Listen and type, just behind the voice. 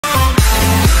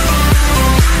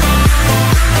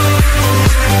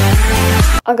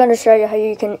I'm going to show you how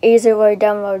you can easily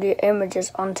download your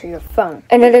images onto your phone.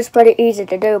 And it is pretty easy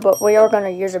to do, but we are going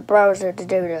to use a browser to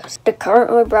do this. The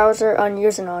current browser I'm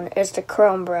using on is the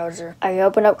Chrome browser. I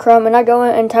open up Chrome and I go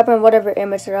in and type in whatever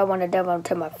image that I want to download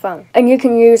to my phone. And you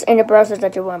can use any browser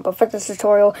that you want, but for this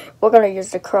tutorial, we're going to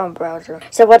use the Chrome browser.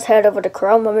 So let's head over to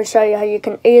Chrome. Let me show you how you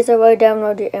can easily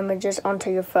download your images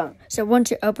onto your phone. So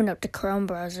once you open up the Chrome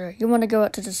browser, you want to go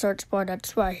out to the search bar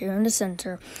that's right here in the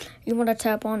center. You want to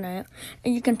tap on that,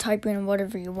 and you can type in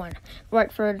whatever you want.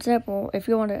 Like, for example, if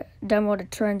you want to download a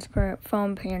transparent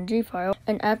phone PNG file,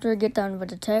 and after you get done with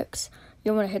the text,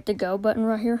 you want to hit the go button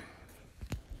right here.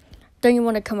 Then you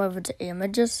want to come over to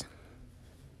images,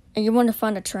 and you want to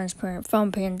find a transparent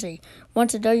phone PNG.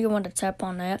 Once you do, you want to tap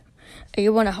on that, and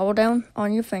you want to hold down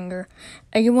on your finger,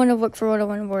 and you want to look for the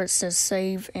one where it says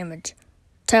save image.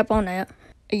 Tap on that.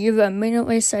 You've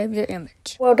immediately saved your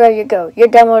image. Well, there you go. You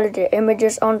downloaded your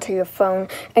images onto your phone.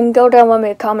 And go down, let me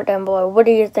a comment down below. What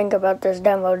do you think about this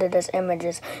downloaded as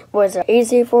images? Was it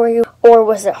easy for you, or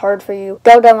was it hard for you?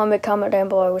 Go down, let me a comment down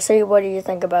below. See what do you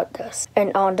think about this.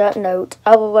 And on that note,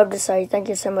 I would love to say thank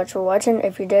you so much for watching.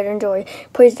 If you did enjoy,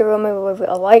 please do remember to leave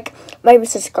a like. Maybe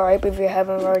subscribe if you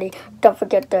haven't already. Don't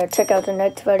forget to check out the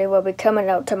next video. Will be coming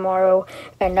out tomorrow.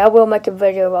 And I will make a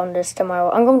video on this tomorrow.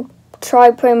 I'm going to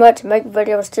try pretty much make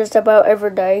videos just about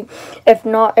every day. If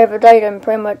not every day, then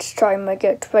pretty much try and make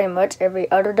it pretty much every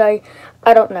other day.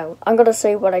 I don't know. I'm going to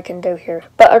see what I can do here.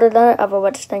 But other than that, I would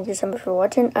like to thank you so much for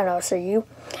watching, and I'll see you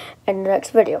in the next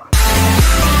video.